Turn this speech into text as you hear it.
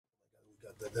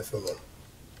The different one.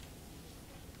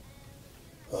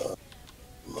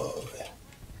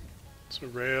 It's a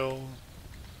rail,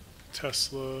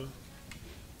 Tesla,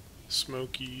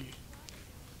 Smoky.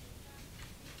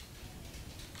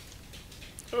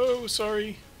 Oh,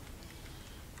 sorry.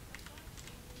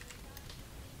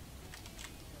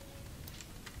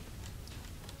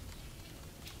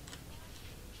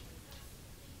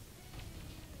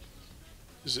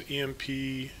 There's an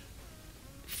EMP,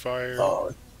 fire.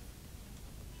 Oh.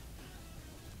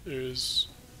 There's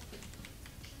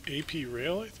AP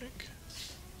rail, I think.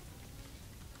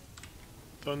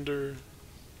 Thunder.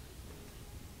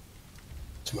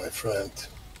 To my friend.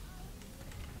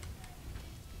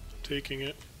 Taking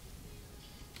it.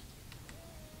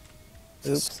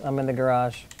 Oops, I'm in the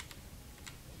garage.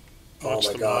 Watch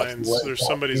my the God, mines. There's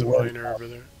somebody's a miner over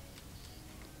there.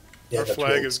 Yeah, Our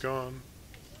flag is gone.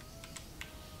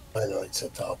 I know, it's a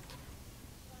top.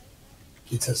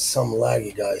 It has some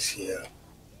laggy guys here.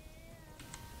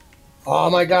 Oh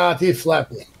my God, he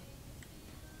flapped me.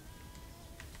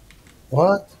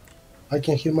 What? I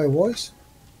can hear my voice?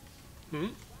 Hmm?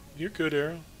 You're good,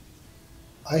 Arrow.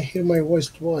 I hear my voice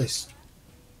twice.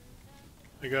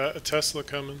 I got a Tesla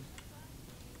coming.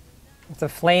 It's a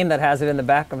flame that has it in the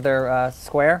back of their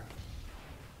square.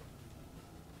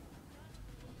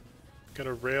 Got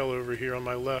a rail over here on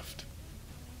my left.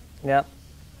 Yep.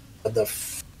 The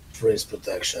freeze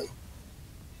protection.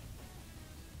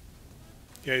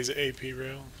 Yeah, he's an AP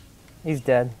rail. He's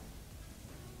dead.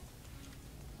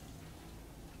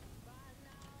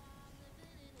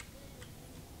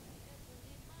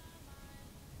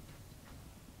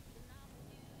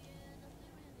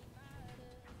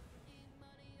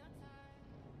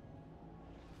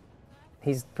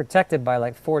 He's protected by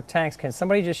like 4 tanks. Can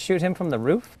somebody just shoot him from the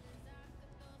roof?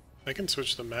 I can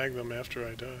switch the Magnum after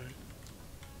I die.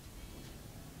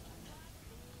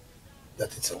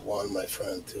 That it's a 1, my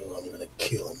friend, too. I'm gonna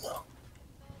kill him now.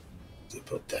 To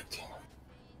protect him.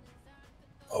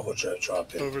 Overdrive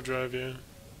dropping. Overdrive, yeah.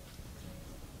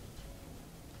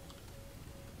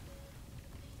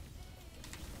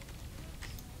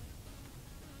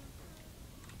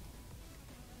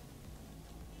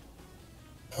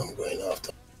 I'm going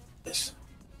after this.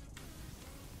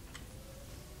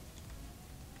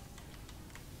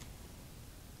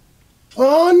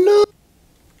 Oh no!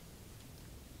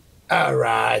 All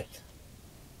right.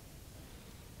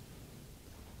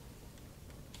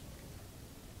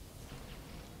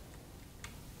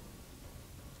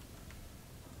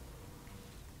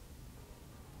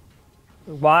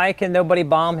 Why can nobody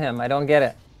bomb him? I don't get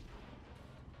it.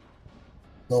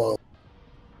 No.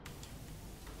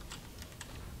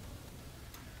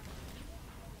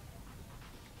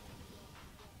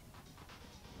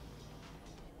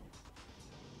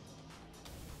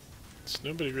 There's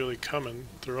nobody really coming.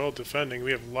 They're all defending.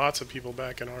 We have lots of people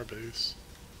back in our base.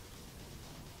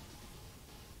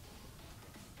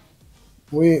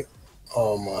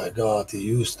 Oh my God, he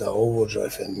used the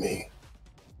overdrive in me.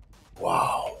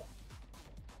 Wow.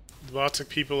 Lots of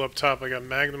people up top. I got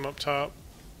Magnum up top.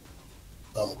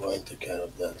 I'm going to care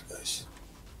of that, guys.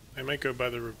 I might go by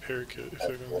the repair kit if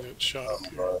they're going to get shot up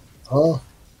here. Huh?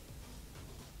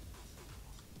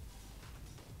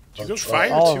 Did you go fire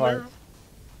too, Arrow?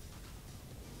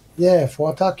 Yeah,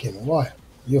 for attacking. Why?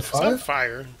 You fire? It's not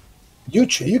fire.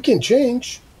 You can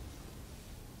change.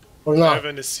 Or I not? have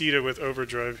a Nisita with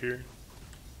overdrive here.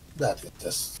 That is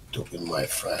just stupid, my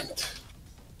friend.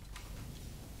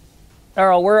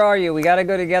 Earl, where are you? We gotta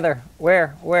go together.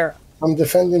 Where? Where? I'm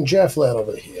defending Jeff Led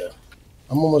over here.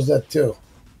 I'm almost dead too.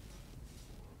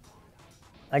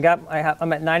 I'm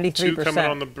at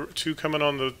 93%. Two coming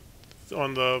on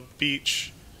the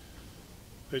beach.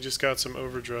 They just got some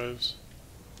overdrives.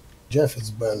 Jeff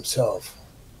is by himself.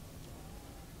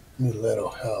 Need a little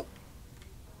help.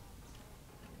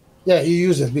 Yeah, you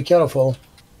use it. Be careful.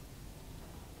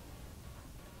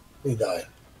 We die.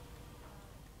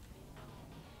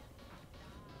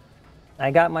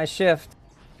 I got my shift.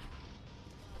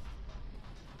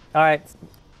 All right.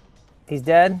 He's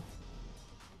dead?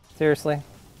 Seriously?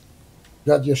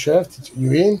 Got your shift?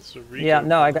 You in? Yeah,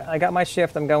 no, I got my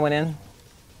shift. I'm going in.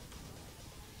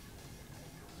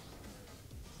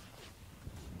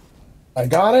 I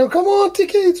got him. Come on,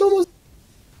 TK. It's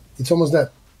almost dead.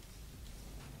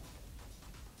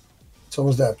 It's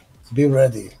almost dead. Be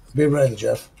ready. Be ready,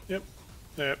 Jeff. Yep.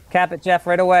 Yep. Cap it, Jeff,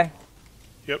 right away.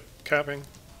 Yep. Capping.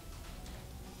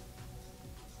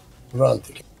 Run,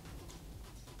 TK.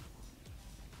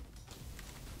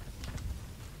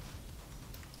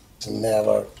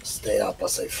 Never stay up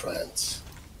as a friends.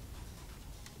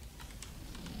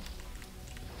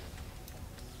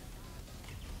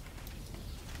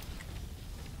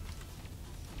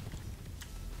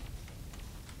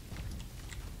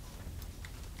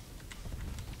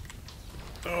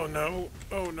 no.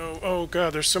 Oh no. Oh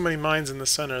god, there's so many mines in the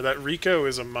center. That Rico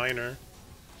is a miner.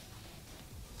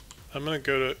 I'm gonna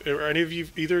go to... Are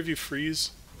either of you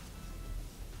freeze?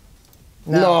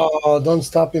 No, don't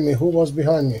stop me. Who was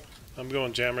behind me? I'm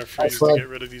going jammer freeze to get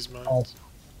rid of these mines.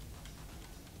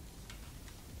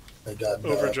 I got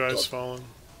Overdrive's fallen.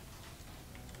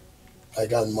 I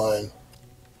got mine.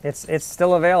 It's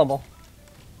still available.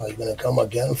 Are you gonna come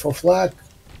again for flag?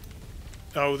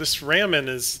 Oh, this ramming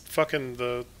is fucking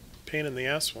the pain in the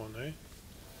ass one, eh?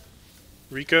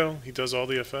 Rico, he does all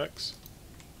the effects.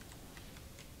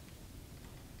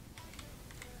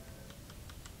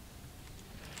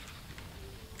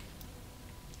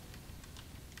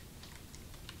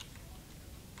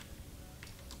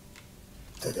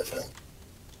 They defend.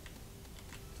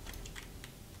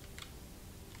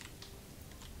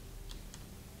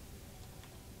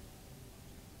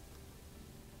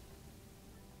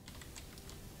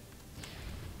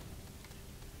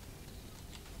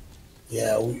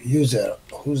 Yeah, user.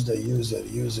 Who's the user?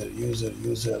 User.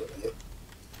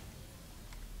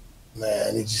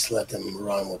 Man, he just let them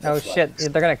run with the Oh flag.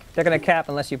 shit! They're gonna cap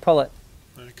unless you pull it.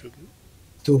 I couldn't.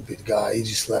 Stupid guy. He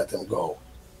just let them go.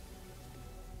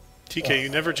 TK, you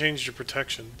never changed your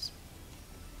protections.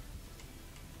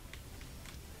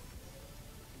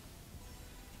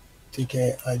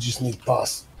 TK, I just need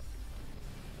pass.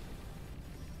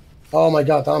 Oh my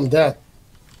god, I'm dead.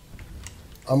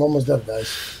 I'm almost dead,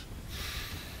 guys.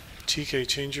 TK,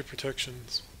 change your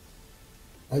protections.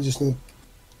 I just need...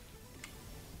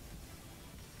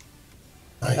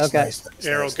 Nice, Okay. nice.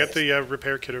 Errol, nice, get nice. the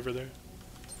repair kit over there.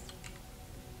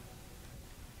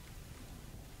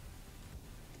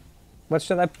 What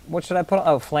should I put on?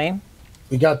 Oh, flame.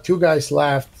 We got 2 guys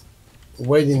left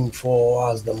waiting for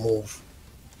us to move.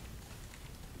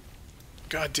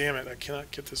 God damn it, I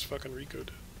cannot get this fucking Rico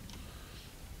done.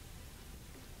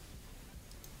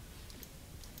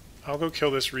 I'll go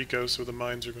kill this Rico so the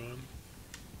mines are gone.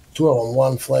 2 of them,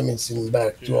 1 flaming's in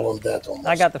back, 2 Yeah. of them dead almost.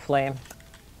 I got the flame.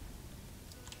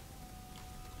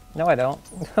 No, I don't.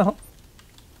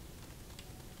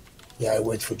 Yeah, I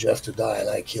wait for Jeff to die and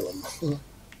I kill him.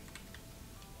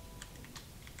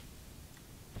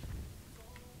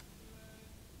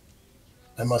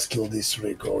 I must kill this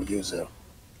Rico user.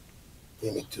 He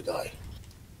need to die.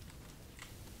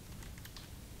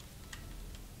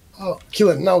 Oh,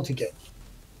 kill him now, TK.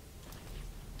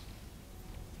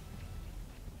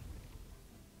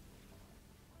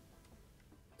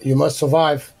 You must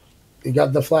survive. You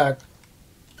got the flag.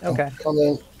 Okay. Come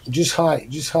in. Just hide.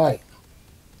 Just hide.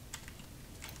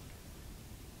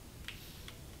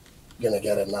 Gonna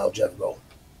get it now, Jeff. Go.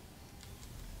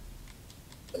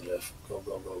 Jeff, go.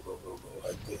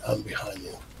 I'm behind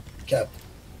you. Cap.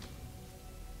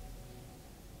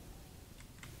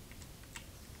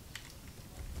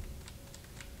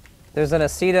 There's an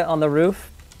Asita on the roof.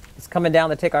 It's coming down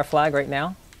to take our flag right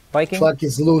now. Viking. Flag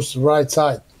is loose, right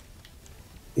side.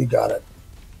 You got it.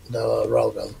 The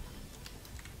railgun.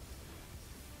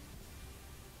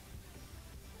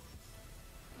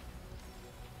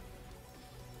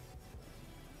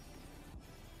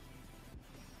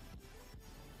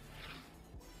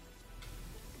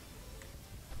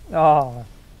 Oh,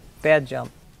 bad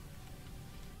jump.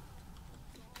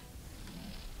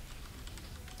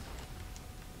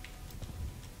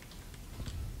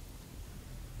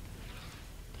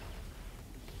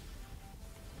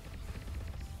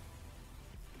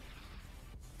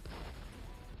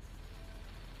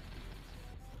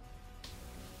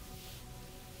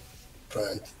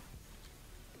 Friend.